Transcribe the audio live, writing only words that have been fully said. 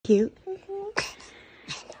cute.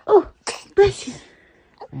 Oh, bless you.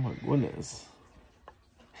 Oh my goodness.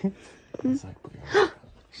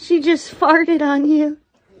 She just farted on you.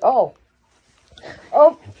 Oh.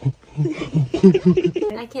 Oh.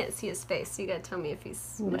 I can't see his face, so you gotta tell me if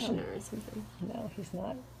he's mushing her or something. No, he's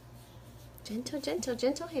not. Gentle, gentle,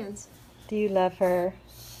 gentle hands. Do you love her?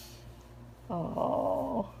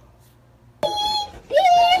 Oh.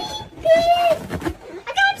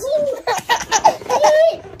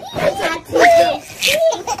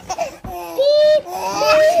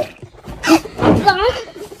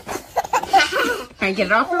 Can't get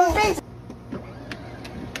it off her face.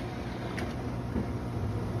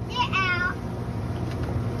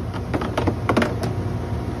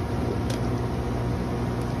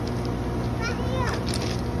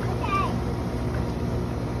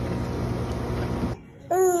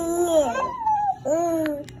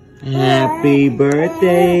 Happy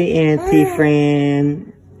birthday, Auntie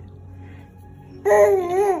Fran.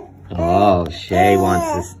 Oh, Shay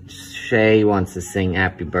wants to sing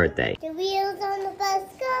happy birthday. The wheels on the bus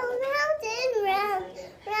go round and round,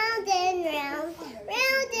 round and round,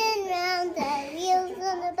 round and round. The wheels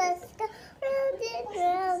on the bus go round and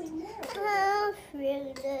round, all through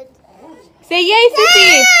the... Say yay,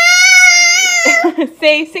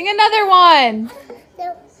 Sissy! Sing another one.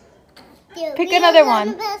 Pick another one.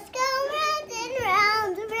 The bus go round and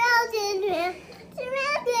round, round and round,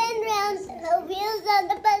 round and round. The wheels on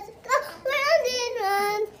the bus go round and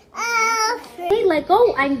round. Hey, let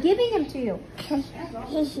go. I'm giving him to you.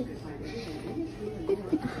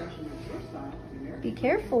 Be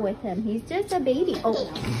careful with him. He's just a baby. Oh.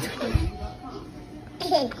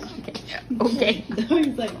 Okay.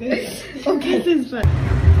 He's like this. Okay, this is fun.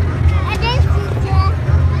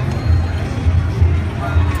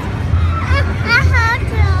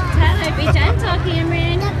 Tell her, be gentle,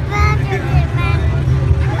 Cameron.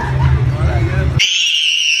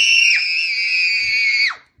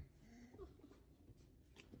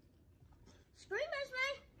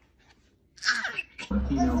 A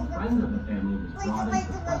female friend of the family was brought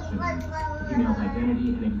into question. The female's identity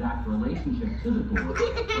and exact relationship to the door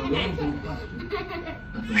remains in question.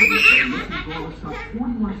 Authorities say Mrs. Gore was struck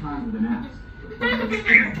 41 times with an axe.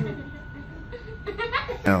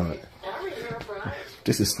 Now,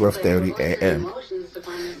 this is 12:30 a.m.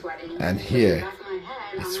 and here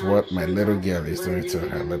is what my little girl is doing to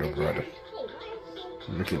her little brother.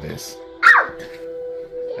 Look at this.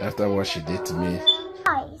 After what she did to me.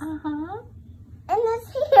 And it's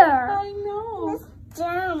here. I know. It's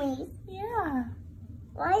Jeremy. Yeah.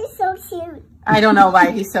 Why is he so cute? I don't know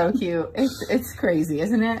why he's so cute. It's crazy,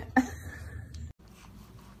 isn't it?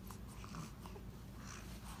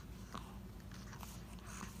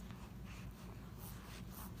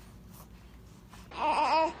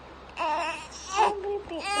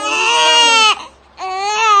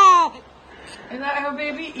 Is that how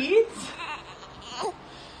baby eats?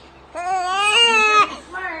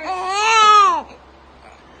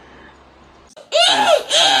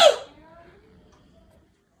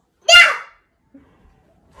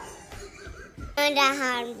 I'm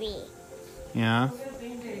hungry. Yeah.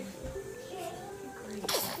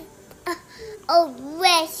 Oh,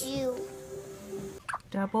 bless you.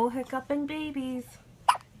 Double hiccuping babies.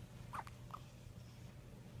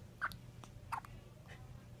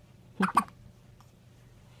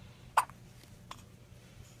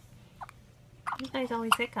 You guys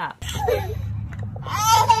always hiccup.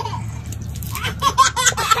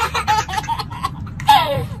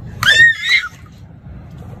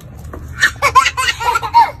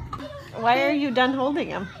 Why are you done holding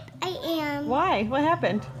him? I am. Why? What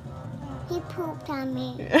happened? He pooped on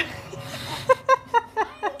me.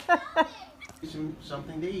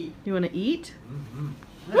 Something to eat. You want to eat?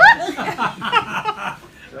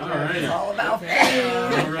 Alrighty. All about food.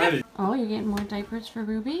 Alrighty. Oh, you're getting more diapers for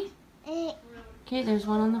Ruby? Okay, there's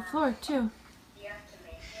one on the floor too.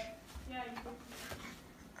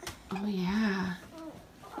 Oh yeah.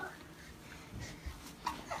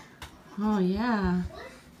 Oh yeah.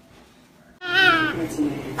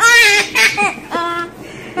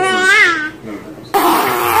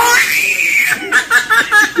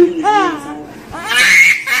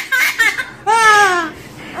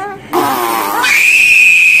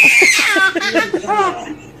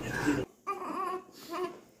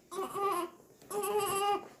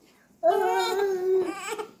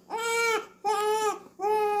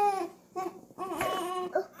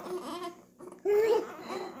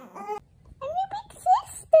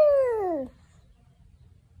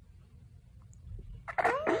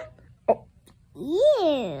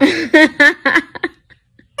 Yeah.